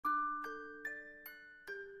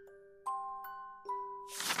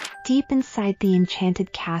Deep inside the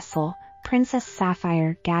enchanted castle, Princess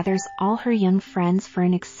Sapphire gathers all her young friends for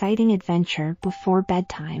an exciting adventure before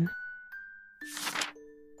bedtime.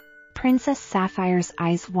 Princess Sapphire's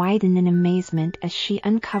eyes widen in amazement as she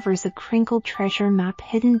uncovers a crinkled treasure map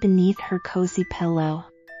hidden beneath her cozy pillow.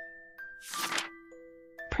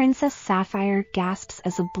 Princess Sapphire gasps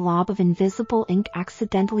as a blob of invisible ink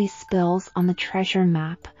accidentally spills on the treasure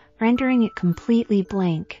map, rendering it completely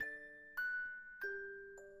blank.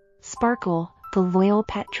 Sparkle, the loyal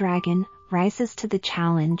pet dragon, rises to the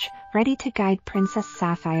challenge, ready to guide Princess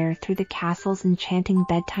Sapphire through the castle's enchanting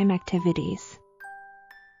bedtime activities.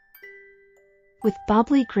 With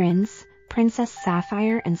bubbly grins, Princess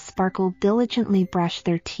Sapphire and Sparkle diligently brush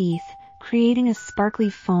their teeth, creating a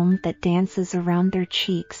sparkly foam that dances around their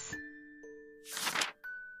cheeks.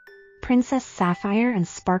 Princess Sapphire and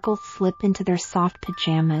Sparkle slip into their soft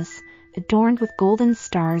pajamas, adorned with golden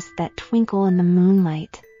stars that twinkle in the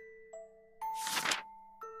moonlight.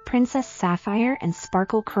 Princess Sapphire and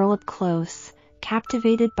Sparkle curl up close,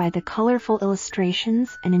 captivated by the colorful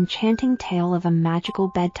illustrations and enchanting tale of a magical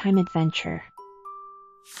bedtime adventure.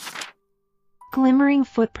 Glimmering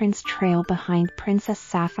footprints trail behind Princess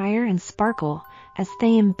Sapphire and Sparkle as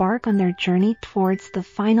they embark on their journey towards the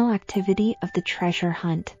final activity of the treasure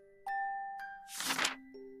hunt.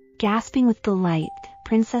 Gasping with delight,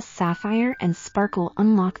 Princess Sapphire and Sparkle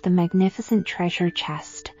unlock the magnificent treasure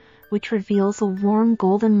chest, which reveals a warm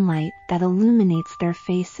golden light that illuminates their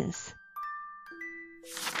faces.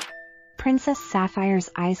 Princess Sapphire's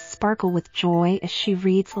eyes sparkle with joy as she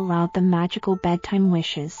reads aloud the magical bedtime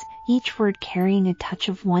wishes, each word carrying a touch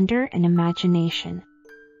of wonder and imagination.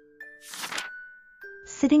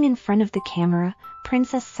 Sitting in front of the camera,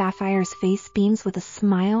 Princess Sapphire's face beams with a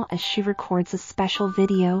smile as she records a special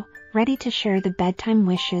video, ready to share the bedtime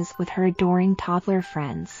wishes with her adoring toddler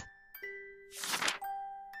friends.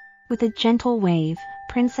 With a gentle wave,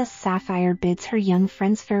 Princess Sapphire bids her young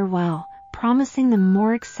friends farewell, promising them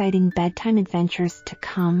more exciting bedtime adventures to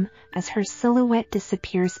come as her silhouette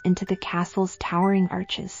disappears into the castle's towering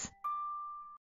arches.